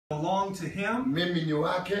belong to him. Mimi ni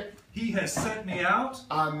wake. He has sent me out.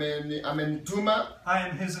 Amenituma. I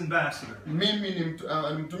am his ambassador. Mimi ni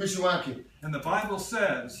mtumishi wake. And the Bible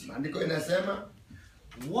says, Maandiko inasema,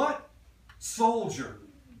 what soldier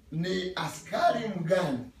ni askari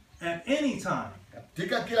mgani at any time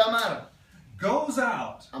katika kila mara goes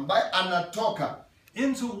out ambaye anatoka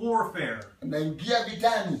into warfare anaingia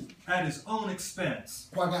vitani at his own expense?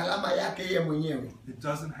 kwa gharama yake yeye mwenyewe? It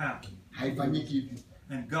doesn't happen. Haifanyiki hivyo.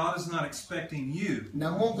 And God is not expecting you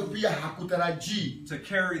Na Mungu pia hakutarajii to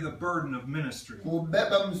carry the burden of ministry.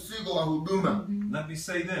 kubeba mzigo wa huduma. Let me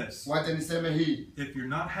say this. Wacha niseme hii, If you're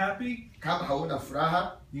not happy, kama hauna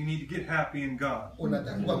furaha, you need to get happy in God.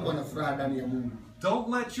 unatakiwa kuwa na furaha ndani ya Mungu. Don't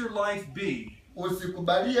let your life be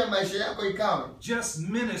Usikubalie maisha yako ikawa just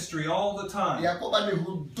ministry all the time. ya kwamba ni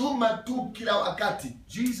huduma tu kila wakati.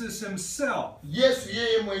 Jesus himself Yesu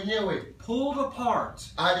yeye mwenyewe pulled apart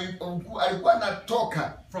alikuwa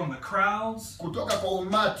anatoka from the crowds, kutoka kwa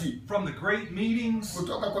umati, from the great meetings,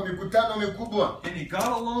 kutoka kwa mikutano mikubwa, and he got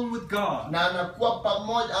alone with God, na anakuwa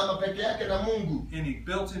pamoja ama peke yake na Mungu, and he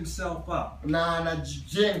built himself up. na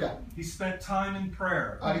anajijenga. He spent time in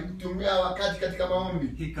prayer. Alitumia wakati katika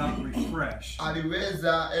maombi. He got refreshed.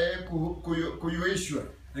 Aliweza kuyuishwa.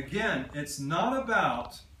 Again, it's not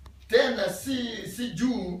about Tena si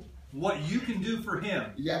juu what you can do for him.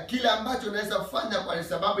 ya kile ambacho unaweza kufanya kwa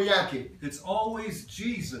sababu yake. It's always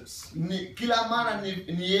Jesus. Ni kila mara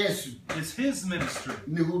ni Yesu. It's his ministry.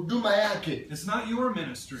 Ni huduma yake. It's not your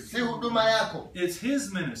ministry. Si huduma yako. It's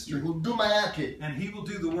his Ni ministry. huduma yake. And he will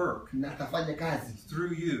do the work Na atafanya kazi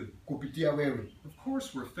through you. kupitia wewe. Of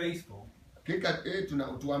course, we're faithful Hakika tuna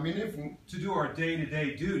uaminifu to do our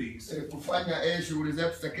day-to-day duties. kufanya shughuli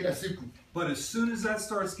zetu za kila siku. But as soon as that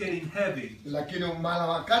starts getting heavy, Lakini mara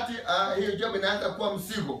wakati hiyo job inaanza kuwa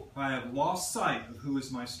mzigo, I have lost sight of who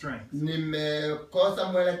is my strength. nimekosa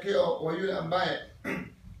mwelekeo wa yule ambaye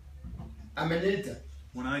ameniita.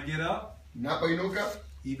 When I get up, Napoinuka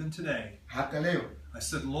even today, hata leo, I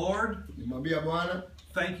said, Lord, nimwambia Bwana,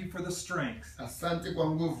 thank you for the strength asante kwa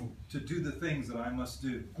nguvu to do the things that I must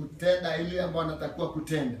do. kutenda ile ambayo natakiwa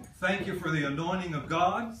kutenda. Thank you for the anointing of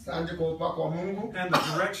God Asante kwa upako wa Mungu and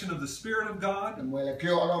the direction of the Spirit of na God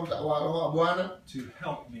mwelekeo wa Roho wa Bwana to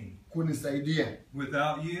help me. kunisaidia.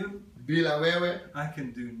 Without you, Bila wewe I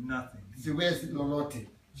can do nothing. siwezi lolote.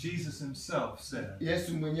 Jesus himself said,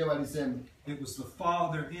 Yesu mwenyewe alisema it was the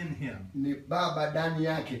Father in him. ni Baba ndani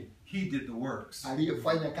yake He did the works.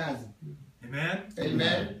 aliyefanya kazi. Amen?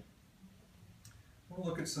 Amen. We'll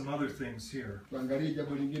look at some other things here. Tuangalie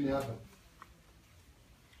jambo lingine hapa.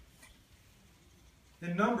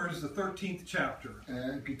 In Numbers, the 13th chapter,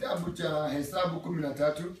 Kitabu cha Hesabu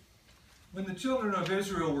 13, when the children of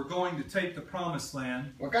Israel were going to take the promised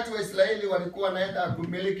land, wakati Waisraeli walikuwa wanaenda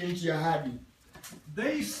kumiliki nchi ya ahadi,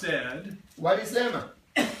 they said walisema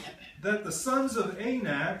that the sons of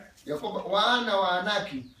Anak, ya kwamba wana wa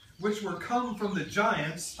Anaki which were come from the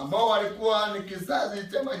giants, ambao walikuwa ni kizazi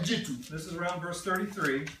cha majitu. this is around verse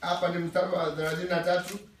 33, Hapa ni mstari wa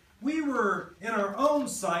 33. we were in our own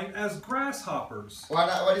sight as grasshoppers,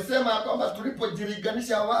 Walisema kwamba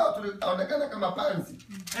tulipojiriganisha wao tulionekana kama panzi,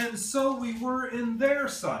 and so we were in their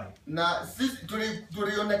sight. na sisi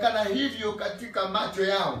tulionekana hivyo katika macho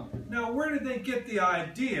yao. Now, where did they get the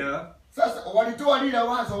idea Sasa walitoa lile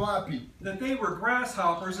wazo wapi that they were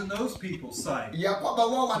grasshoppers in those people's sight? ya kwamba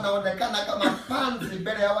wao wanaonekana kama panzi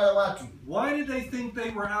mbele ya wale watu? Why did they think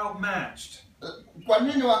they were outmatched? Kwa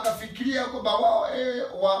nini wakafikiria kwamba wao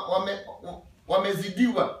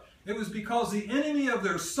wamezidiwa? It was because the enemy of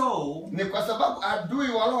their soul Ni kwa sababu adui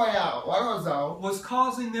wa roho zao was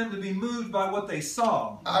causing them to be moved by what they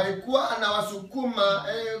saw, alikuwa anawasukuma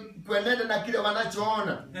kuenenda na kile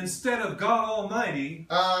wanachoona, instead of God Almighty,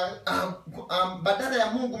 badala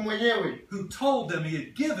ya Mungu mwenyewe who told them he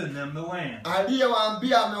had given them the land.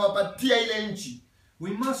 aliyewaambia amewapatia ile nchi. We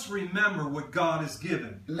must remember what God has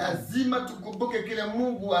given. Lazima tukumbuke kile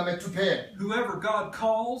Mungu ametupea. Whoever God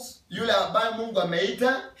calls, Yule ambaye Mungu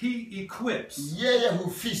ameita, he equips, yeye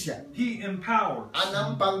hufisha, he empowers,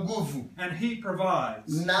 anampa nguvu, and he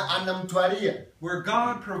provides. na anamtwalia. Where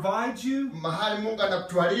God provides you, Mahali Mungu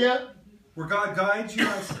anakutwalia, where God guides you,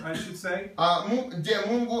 I should say, je,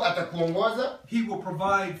 Mungu atakuongoza? he will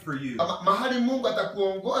provide for you. Mahali Mungu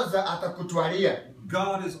atakuongoza, atakutwalia.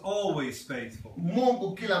 God is always faithful.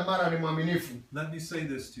 Mungu kila mara ni mwaminifu. Let me say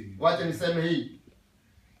this to you. Wacha niseme hii.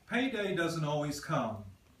 Payday doesn't always come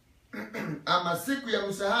Ama siku ya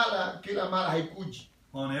mshahara kila mara haikuji.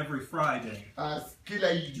 on every Friday.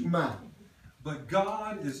 Kila Ijumaa. But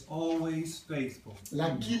God is always faithful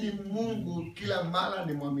Lakini Mungu kila mara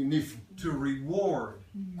ni mwaminifu to reward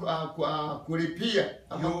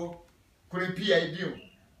kulipia ndio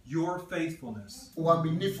your faithfulness.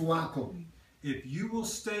 uaminifu wako. If you will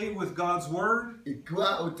stay with God's word,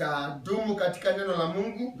 Ikiwa utadumu katika neno la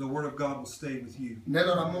Mungu, the word of God will stay with you.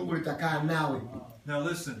 neno la Mungu litakaa nawe. Now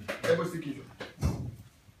listen. Hebu sikiza.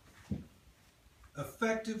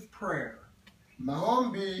 Effective prayer.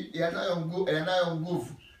 Maombi yanayo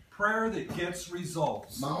nguvu. Prayer that gets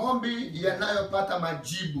results. Maombi yanayopata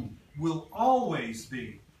majibu. Will always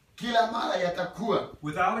be. Kila mara yatakuwa.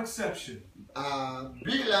 Without exception.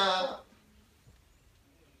 Bila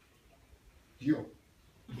hiyo.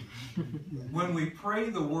 When we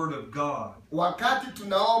pray the word of God. Wakati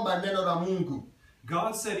tunaomba neno la Mungu.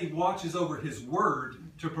 God said he watches over his word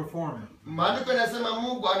to perform it. Maandiko yanasema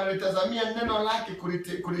Mungu analitazamia neno lake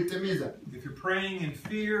kulitimiza. If you're praying in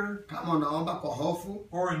fear, kama unaomba kwa hofu,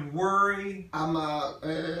 or in worry, ama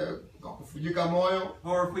kwa kufujika moyo,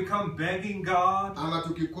 or if we come begging God, ama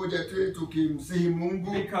tukikuja tu tukimsihi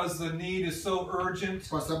Mungu because the need is so urgent,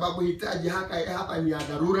 kwa sababu hitaji hapa ni ya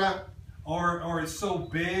dharura, or it's so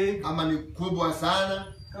big, ama ni kubwa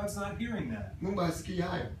sana, God's not hearing that. Mungu hasikii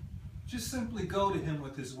hayo. Just simply go to him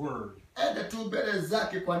with his word. Enda tu mbele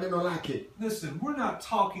zake kwa neno lake. Listen, we're not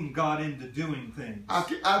talking God into doing things.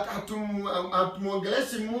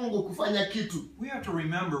 Hatumwongeleshi Mungu kufanya kitu. We have to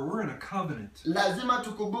remember we're in a covenant. Lazima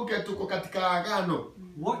tukumbuke tuko katika agano.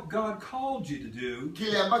 What God called you to do,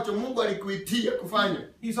 kile ambacho Mungu alikuitia kufanya,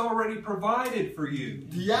 he's already provided for you.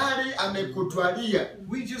 Tayari amekutwalia.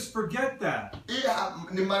 We just forget that.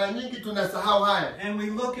 Ni mara nyingi tunasahau haya. And we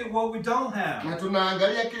look at what we don't have. Na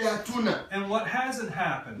tunaangalia kile hatuna. And what hasn't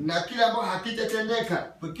happened. Na kile ambacho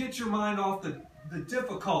hakijatendeka. But get your mind off the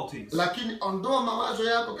difficulties. Lakini ondoa mawazo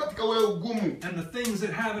yako katika ule ugumu. And the things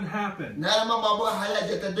that haven't happened. Na yale mambo ambayo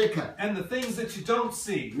hayajatendeka. And the things that you don't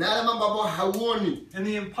see. Na yale mambo ambayo hauoni. And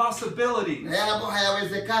the impossibilities. Na yale ambayo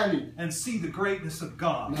hayawezekani. And see the greatness of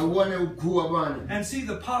God. Na uone ukuu wa Bwana. And see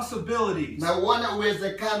the possibilities. Na uone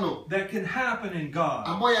uwezekano that can happen in God.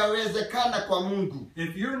 Ambayo yawezekana kwa Mungu.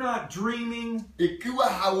 If you're not dreaming, ikiwa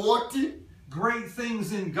hauoti great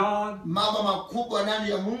things in God, mambo makubwa ndani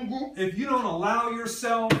ya Mungu, if you don't allow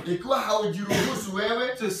yourself ikiwa haujiruhusu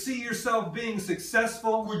wewe to see yourself being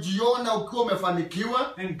successful, kujiona ukiwa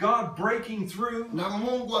umefanikiwa, and God breaking through, na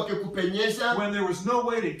Mungu akikupenyesha when there was no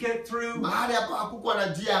way to get through, mahali hapo hakukuwa na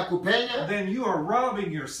njia ya kupenya, then you are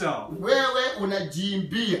robbing yourself wewe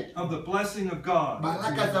unajiimbia of the blessing of God.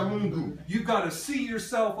 baraka za Mungu. You've got to see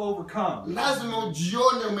yourself overcome. Lazima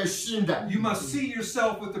ujione umeshinda. You must see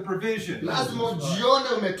yourself with the provision. Lazima ujione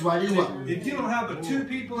umetwaliwa. If you don't have but 2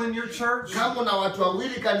 people in your church, kama una watu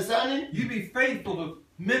wawili kanisani, you be faithful to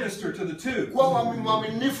minister to the 2. Kwa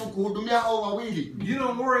mwaminifu kuhudumia hao wawili. You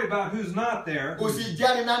don't worry about who's not there.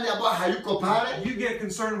 Usijali nani ambaye hayuko pale. You get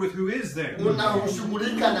concerned with who is there.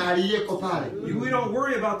 Unashughulika na aliyeko pale. We don't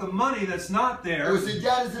worry about the money that's not there.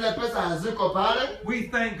 Usijali zile pesa haziko pale. We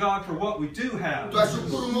thank God for what we do have.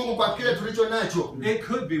 Tunashukuru Mungu kwa kile tulicho nacho. It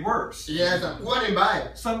could be worse. Yes, kuwa ni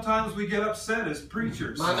mbaya. Sometimes we get upset as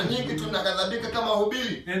preachers. Mara nyingi tunakadhabika kama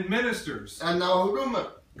wahubiri. And ministers. Na wahuduma.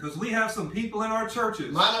 Because we have some people in our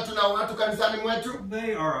churches. Maana tuna watu kanisani mwetu.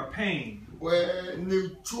 They are a pain. Ni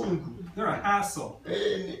uchungu. They're a hassle.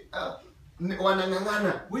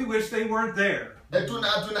 Wanang'ang'ana. We wish they weren't there.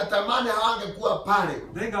 Tunatamani hawangekuwa pale.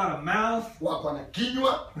 They got a mouth. Wako na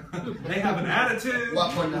kinywa. They have an attitude.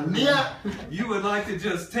 Wako na nia. You would like to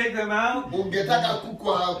just take them out. Ungetaka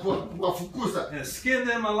kuwafukuza. And skin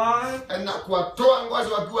them alive. Na kuwatoa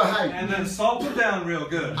ngozi wakiwa hai. And then salt them down real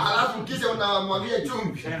good. Alafu kisha unawamwagia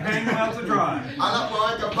chumvi. And hang them out to dry. Alafu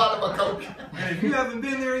waweka pale wakauke. And if you haven't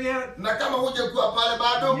been there yet, na kama hujakuwa pale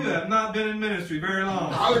bado, you have not been in ministry very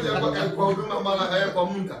long. Haujakuwa kwa huduma mara kwa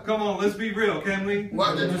muda. Come on, let's be real, can we?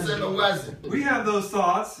 Wacha tuseme wazi. We have those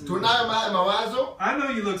thoughts. Tunayo mawazo. I know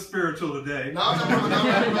you look spiritual today. Naona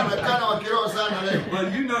unaonekana wa kiroho sana leo.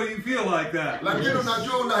 But you know you feel like that. Lakini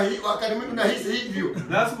unajua wakati mwingine unahisi hivyo.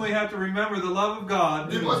 That's when we have to remember the love of God.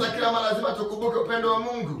 Ndipo kila mara lazima tukumbuke upendo wa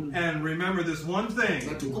Mungu. And remember this one thing.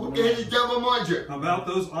 Na tukumbuke hili jambo moja. About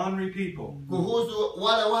those ornery people. Kuhusu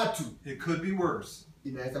wale watu. It could be worse.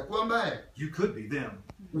 Inaweza kuwa mbaya. You could be them.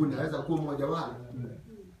 Unaweza kuwa mmoja wao.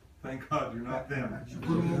 Thank God you're not them.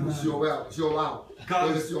 Shukuru Mungu sio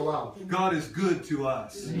wao. God is good to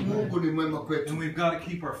us. Mungu ni mwema kwetu. And we've got to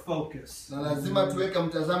keep our focus. Na lazima tuweke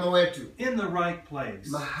mtazamo wetu in the right place.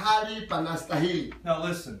 Mahali panastahili. Now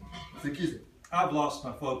listen. Sikize. I've lost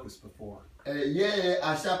my focus before. Yeye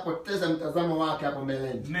ashapoteza mtazamo wake hapo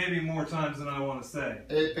mbeleni. Maybe more times than I want to say.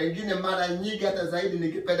 Pengine mara nyingi hata zaidi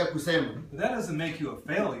ningependa kusema. But that doesn't make you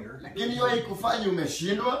a failure. Lakini hiyo haikufanya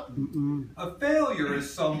umeshindwa. A failure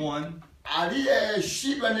is someone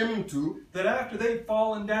Aliyeshindwa ni mtu that after they've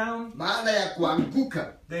fallen down, maana ya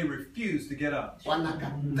kuanguka they refuse to get up.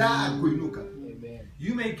 wanakataa kuinuka.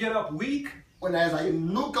 You may get up weak. Unaweza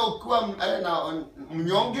inuka ukiwa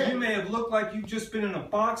mnyonge. You may have looked like you've just been in a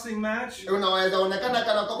boxing match. Unaweza onekana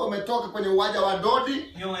kana kwamba umetoka kwenye uwanja wa dodi.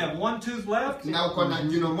 You only have one tooth left. Na uko na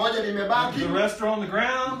jino moja limebaki. The rest are on the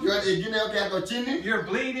ground. Ingine yote yako chini. You're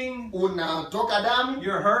bleeding. Unatoka damu.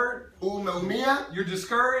 You're hurt. Umeumia. You're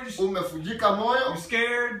discouraged. Umefujika moyo. You're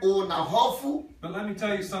scared. Una hofu. But let me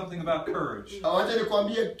tell you something about courage. Wacha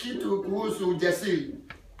nikwambie kitu kuhusu ujasiri.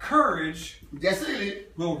 Courage Ujasiri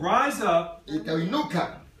will rise up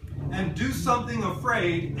itainuka and do something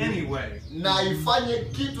afraid anyway. na ifanye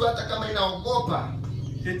kitu hata kama inaogopa.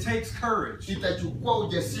 It takes courage Itachukua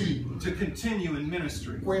ujasiri to continue in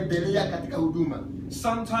ministry. kuendelea katika huduma.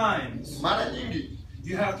 Sometimes Mara nyingi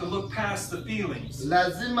you have to look past the feelings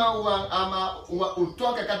lazima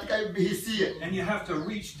utoke katika hisia and you have to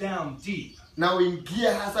reach down deep na uingie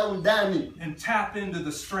hasa undani and tap into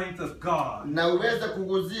the strength of God. na uweze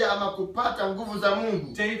kuguzia ama kupata nguvu za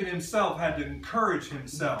Mungu. David himself had to encourage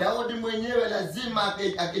himself Daudi mwenyewe lazima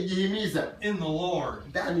akijihimiza in the Lord.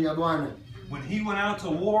 ndani ya Bwana. When he went out to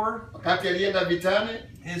war, Wakati alienda vitani,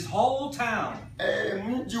 his whole town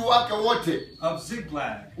mji wake wote of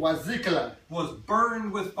Ziklag wa Ziklag was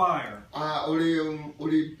burned with fire.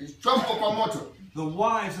 ulichomwa kwa moto. The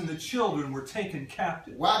wives and the children were taken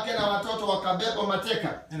captive, Wake na watoto wakabebwa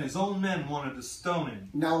mateka, and his own men wanted to stone him.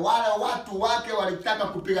 na wale watu wake walitaka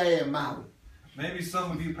kupiga yeye mawe. Maybe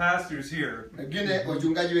some of you pastors here Wengine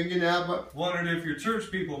wachungaji wengine hapa wondered if your church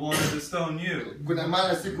people wanted to stone you. kuna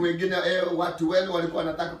mara siku wengine watu wenu walikuwa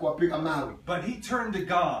wanataka kuwapiga mawe. But he turned to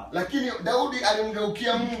God Lakini Daudi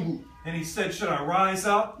alimgeukia Mungu and he said, should I rise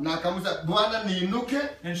up na akamuza, Bwana niinuke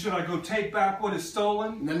and should I go take back what is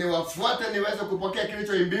stolen? na niwafuate niweze kupokea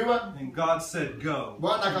kilichoimbiwa? And God said, go.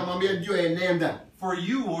 Bwana akamwambia ndio, enenda, For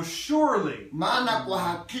you will surely maana kwa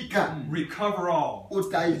hakika recover all.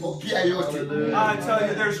 utaipokea yote. I tell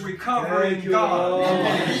you, there's recovery in God.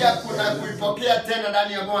 Pia kuna kuipokea tena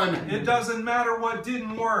ndani ya Bwana. It doesn't matter what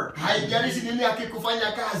didn't work. Haijalishi nini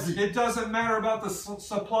hakikufanya kazi. It doesn't matter about the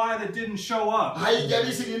supply that didn't show up.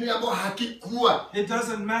 Haijalishi nini ambacho hakikuwa. It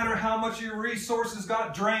doesn't matter how much your resources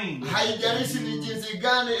got drained. Haijalishi ni jinsi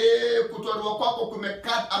gani kutolewa kwako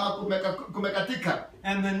kumekata ama kumekatika.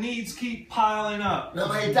 And the needs keep piling up. Na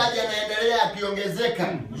mahitaji yanaendelea yakiongezeka.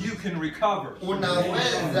 You can recover.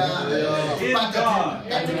 Unaweza In kupata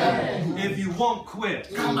katika God, if you won't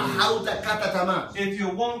quit, kama hautakata tamaa. if you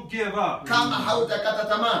won't give up, Kama hautakata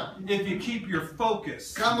tamaa. if you keep your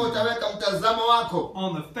focus Kama utaweka mtazamo wako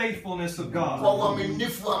on the faithfulness of kwa God.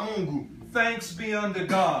 uaminifu wa Mungu. Thanks be unto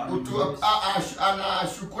God,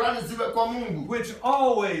 Shukrani ziwe kwa Mungu, which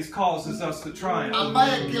always causes us to triumph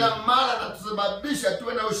ambaye kila mara anatusababisha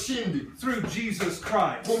tuwe na ushindi through Jesus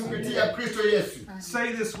Christ. kumpitia Kristo Yesu.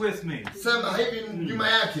 Say this with me. Sema hivi nyuma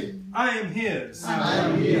yake. I am His. I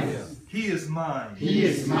am His. He is mine. He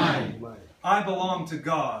is mine. I belong to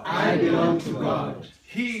God. I belong to God.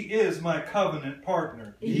 He is my covenant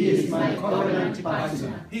partner. He is my covenant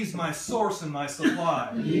partner. He's my source and my supply.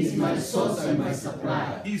 He is my source and my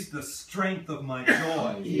supply. He's the strength of my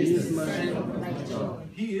joy. He is the strength of my joy.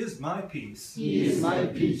 He is my peace. He is my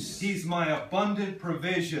peace. He's my abundant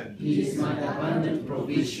provision. He is my abundant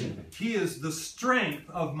provision. He is the strength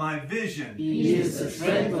of my vision. He is the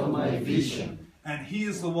strength of my vision. And He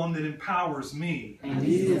is the one that empowers me And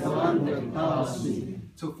He is the one that empowers me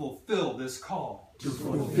to fulfill this call to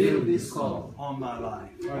fulfill this call on my life.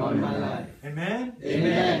 on my life. Amen?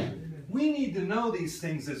 Amen. We need to know these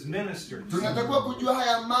things as ministers. Tunatakiwa kujua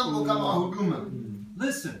haya mambo kama wahuduma.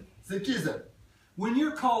 Listen, Sikiza. when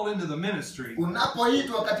you're called into the ministry,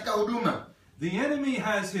 Unapoitwa katika huduma, the enemy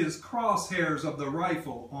has his crosshairs of the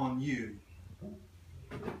rifle on you.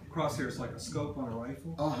 Crosshairs like a scope on a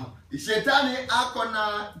rifle. Shetani ako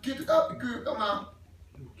na kitu kama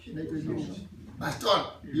baston,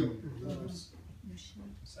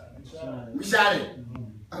 mshale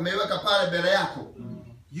ameweka pale mbele yako.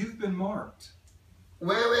 You've been marked.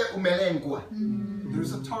 Wewe umelengwa.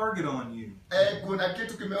 There's a target on you. Kuna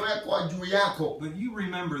kitu kimewekwa juu yako. But you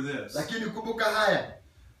remember this. Lakini kumbuka haya.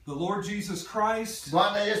 The Lord Jesus Christ,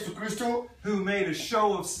 Bwana Yesu Kristo, who made a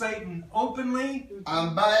show of Satan openly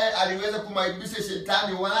ambaye aliweza kumaibisha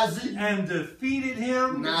shetani wazi and defeated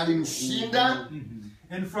him na alimshinda.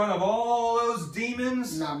 in front of all those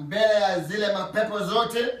demons na mbele ya zile mapepo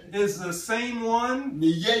zote is the same one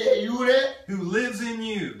ni yeye yule who lives in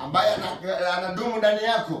you. ambaye anadumu ndani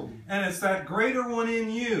yako, And it's that greater one in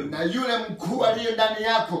you. na yule mkuu aliye ndani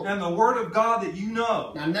yako, And the word of God that you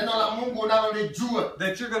know, na neno la Mungu unalolijua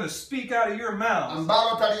that you're going to speak out of your mouth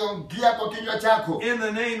ambalo utaliongea kwa kinywa chako in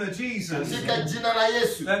the name of Jesus, katika jina la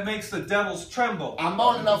Yesu, that makes the devils tremble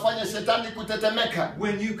ambao linafanya shetani kutetemeka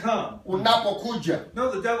when you come. unapokuja. No,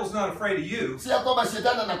 the devil's not afraid of you. Si ya kwamba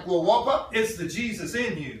shetani anakuogopa, It's the Jesus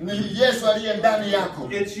in you. ni Yesu aliye ndani yako.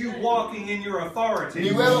 It's you walking in your authority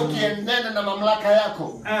Ni wewe ukienenda na mamlaka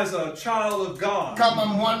yako as a child of God, kama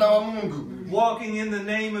mwana wa Mungu, walking in the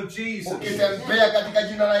name of Jesus, ukitembea katika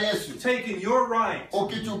jina la Yesu, taking your right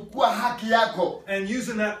ukichukua haki yako and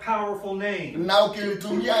using that powerful name. na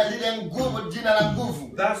ukilitumia lile nguvu, jina la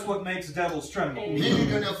nguvu. That's what makes devils tremble. Hili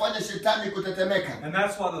ndio linafanya shetani kutetemeka. And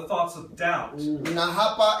that's why the thoughts of doubt Na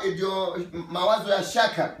hapa ndio mawazo ya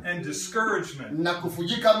shaka and discouragement, na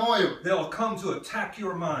kuvunjika moyo they'll come to attack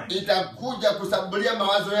your mind. itakuja kushambulia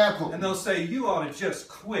mawazo yako, And they'll say, you ought to just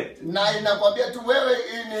quit. na inakwambia tu wewe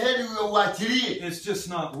ni heri uachilie. It's just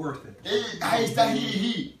not worth it. Haistahili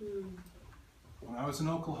hii. When I was in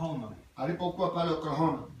Oklahoma, Alipokuwa pale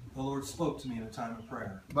Oklahoma, the Lord spoke to me in a time of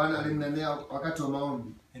prayer. Bwana alimnenea wakati wa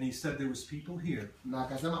maombi, And he said there was people here na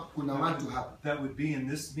akasema kuna watu hapa that would be in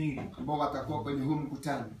this meeting. ambao watakuwa kwenye huu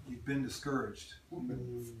mkutano. You've been discouraged.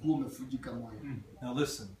 Umevunjika moyo. Now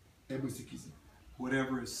listen, Hebu sikiza.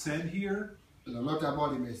 whatever is said here, Lolote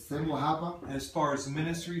ambalo limesemwa hapa as far as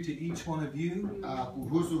ministry to each one of you,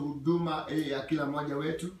 kuhusu huduma ya kila mmoja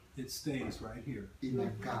wetu, it stays right here.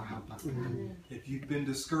 inakaa hapa. If you've been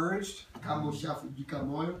discouraged, Kama ushafujika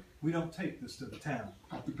moyo, we don't take this to the town.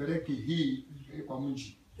 hatupeleki hii kwa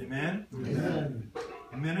mji. Amen? Amen.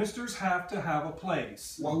 Ministers have to have a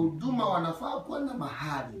place Wahuduma wanafaa kuwa na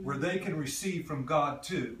mahali where they can receive from God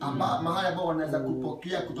too. mahali ambao wanaweza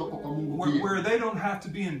kupokea kutoka kwa Mungu Where, pia. where they don't have to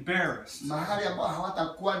be embarrassed Mahali ambao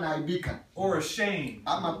hawatakuwa na aibika or ashamed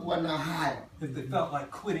ama kuwa na haya if they felt like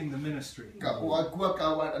quitting the ministry.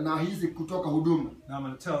 wakuwa na hizi kutoka huduma. Now I'm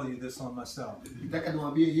going to tell you this on myself. Nataka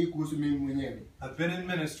niwaambie hii kuhusu mimi mwenyewe. I've been in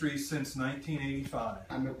ministry since 1985.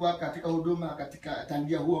 Amekuwa katika huduma katika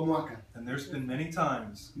tangia huo mwaka, And there's been many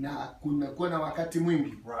times na kumekuwa na wakati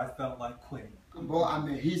mwingi where I felt like quitting. ambao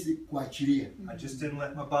amehisi kuachilia, I just didn't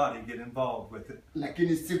let my body get involved with it.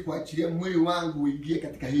 lakini si kuachilia mwili wangu uingie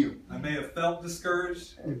katika hiyo. I may have felt discouraged,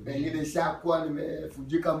 Pengine shakuwa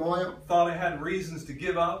nimevunjika moyo thought I had reasons to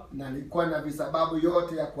give up, na nilikuwa na visababu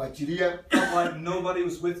yote ya kuachilia, felt like nobody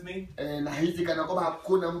was with me. na hizi kana kwamba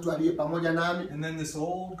hakuna mtu aliye pamoja nami, And then this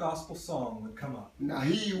old gospel song would come up. na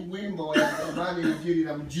hii wimbo wa zamani injili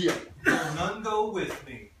na mjia, None go with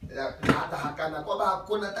me, hata hakana kwamba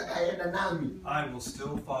hakuna atakayeenda nami, I will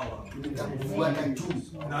still follow. nitamfuata tu.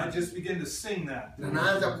 And I just begin to sing that. Na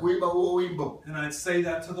naanza kuimba huo wimbo, And I'd say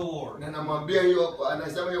that to the Lord. na namwambia hiyo,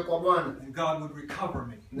 anasema hiyo kwa Bwana, And God would recover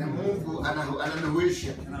me. na Mungu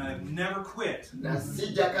ananihuisha, And I have never quit na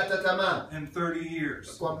sijakata tamaa in 30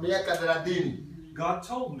 years. kwa miaka 30. God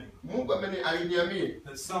told me Mungu aliniambia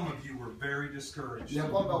that some of you were very discouraged. ya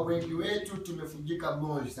kwamba wengi wetu tumevunjika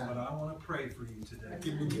moyo But sana, I want to pray for you today.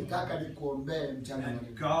 lakini nitaka nikuombee mchana wa And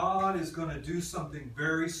leo. God is going to do something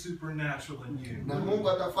very supernatural in you. Na Mungu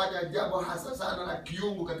atafanya jambo hasa sana la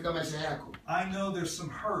kiungu katika maisha yako. I know there's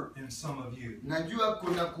some hurt in some of you. Najua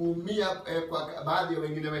kuna kuumia kwa baadhi ya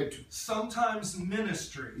wengine wetu. Sometimes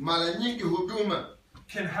ministry Mara nyingi huduma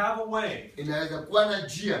can have a way inaweza kuwa na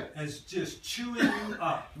njia as just chewing you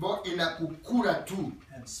up ambayo inakukula tu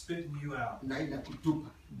and spitting you out. na inakutupa.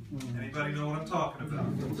 Anybody know what I'm talking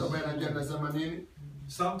about? Mtu ambaye anajua nasema nini?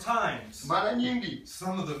 Sometimes Mara nyingi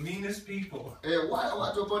some of the meanest people, wale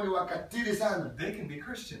watu ambao ni wakatili sana they can be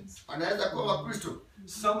Christians. wanaweza kuwa Wakristo.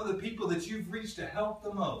 Some of the people that you've reached to help the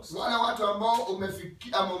most Wale watu ambao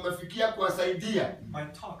umefikia kuwasaidia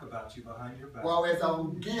might talk about you behind your back. waweza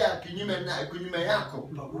ongea kinyume yako,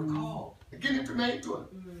 But we're called. lakini tumeitwa,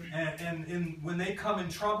 And when they come in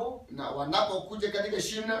trouble, na wanapokuja katika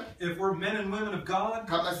shina, if we're men and women of God,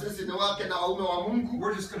 kama sisi ni wake na waume wa Mungu,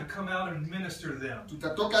 we're just going to come out and minister to them.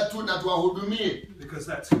 tutatoka tu na tuwahudumie, Because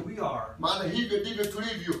that's who we are. maana hivyo ndivyo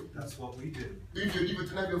tulivyo, That's what we do. hivyo ndivyo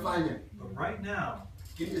tunavyofanya. But right now,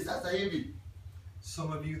 Lakini sasa hivi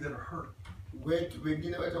some of you that are hurt,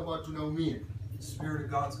 wengine wetu ambao tunaumia, the Spirit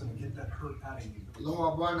of God's going to get that hurt out of you. Roho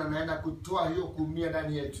wa Bwana anaenda kutoa hiyo kuumia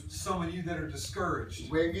ndani yetu. Some of you that are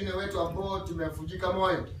discouraged, Wengine wetu ambao tumevunjika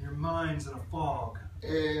moyo, your mind's in a fog.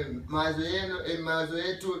 mawazo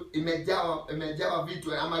yetu imejawa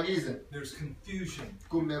vitu amalize. There's confusion.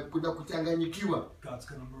 Kuna kuchanganyikiwa. God's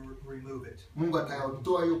going to remove it. Mungu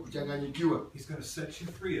ataondoa hiyo kuchanganyikiwa. He's going to set you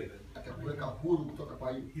free of it. Atakuweka huru kutoka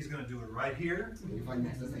kwa hiyo. He's going to do it right here.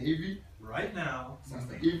 Ifanye sasa hivi. Right now.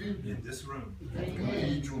 Sasa hivi. In this room.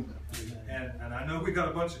 Hii chumba. And I know we got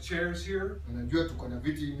a bunch of chairs here. Najua tuko na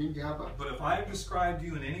viti mingi hapa. But if I have described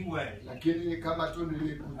you in any way, lakini kama tu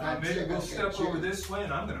maybe we'll step over this way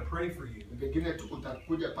and I'm going to pray for you. Pengine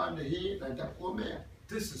utakuja pande hii na nitakuombea.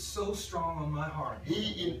 This is so strong on my heart. Hii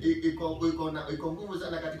iko nguvu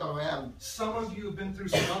sana katika roho yangu. Some of you have been through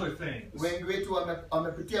some other things. Wengi wetu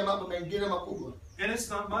wamepitia mambo mengine makubwa. And it's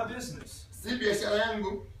not my business. Si biashara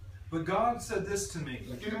yangu. But God said this to me.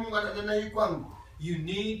 Lakini Mungu ananena hii kwangu. You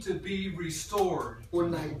need to be restored.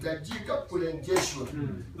 Unahitajika kurejeshwa.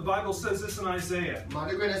 The Bible says this in Isaiah.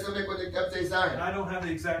 Maandiko yanasema kwenye kitabu cha Isaya. And I don't have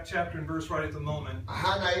the exact chapter and verse right at the moment.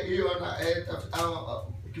 Hana hiyo na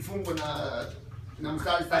kifungu na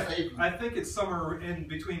mstari sasa hivi. I think it's somewhere in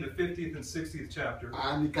between the 50th and 60th chapter.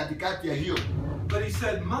 Ni katikati ya hiyo. But he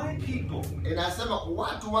said, my people inasema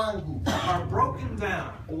watu wangu are broken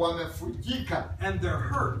down. Wamefujika. And they're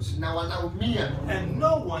hurt. Na wanaumia. And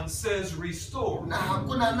no one says restore. Na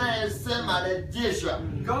hakuna anayesema rejeshwa.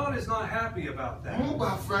 God is not happy about that. Mungu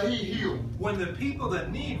hafurahii hiyo. When the people that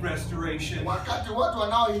need restoration, wakati watu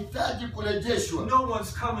wanaohitaji kurejeshwa, no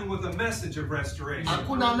one's coming with a message of restoration.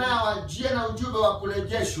 Hakuna anayewajia na ujumbe wa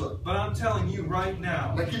kurejeshwa. But I'm telling you right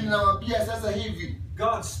now. Lakini nawaambia sasa hivi.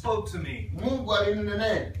 God spoke to me Mungu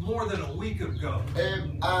alinenea more than a week ago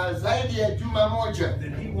zaidi ya juma moja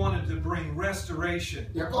that he wanted to bring restoration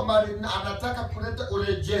ya kwamba anataka kuleta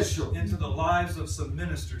urejesho into the lives of some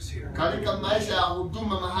ministers here. Katika maisha ya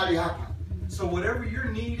huduma mahali hapa. So whatever your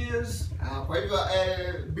need is, kwa hivyo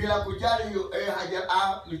bila kujali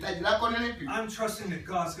hitaji lako ni lipi, I'm trusting that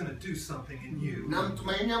God's going to do something in you. Na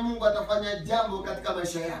mtumainia Mungu atafanya jambo katika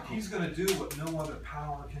maisha yako. He's going to do what no other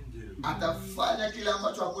power can do. Atafanya kile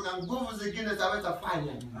ambacho hakuna nguvu zingine zaweza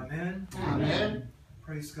fanya. Amen. Amen.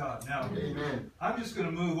 Praise God. Now, amen. I'm just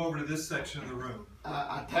going to move over to this section of the room.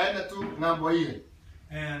 Ataenda tu ng'ambo ile.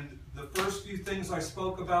 And the first few things I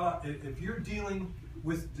spoke about, if you're dealing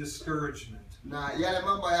with discouragement, na yale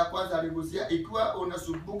mambo ya kwanza aligusia, ikiwa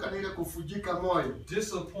unasumbuka na ile kufujika moyo,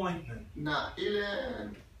 disappointment, na ile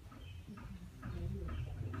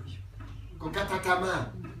kukata tamaa,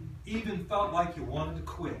 even felt like you wanted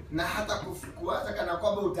to quit, na hata kuwaza kana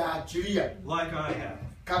kwamba utaachilia, like I have,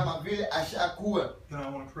 kama vile ashakuwa, then I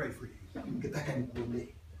want to pray for you. Ningetaka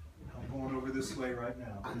nikuombee. I'm going over this way right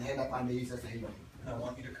now. Anaenda pande hii sasa hivi. I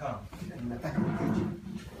want you to come. Nataka ukuje.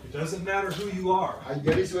 It doesn't matter who you are.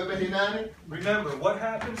 Haijalishi wewe ni nani. Remember, what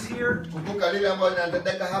happens here, kumbuka lile ambalo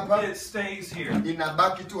linatendeka hapa, it stays here.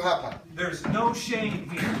 Inabaki tu hapa. There's no shame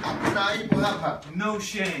here. Hakuna aibu hapa. No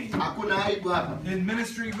shame. Hakuna aibu hapa. In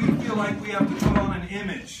ministry, we feel like we have to put on an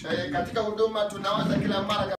image. Katika huduma tunawaza kila mara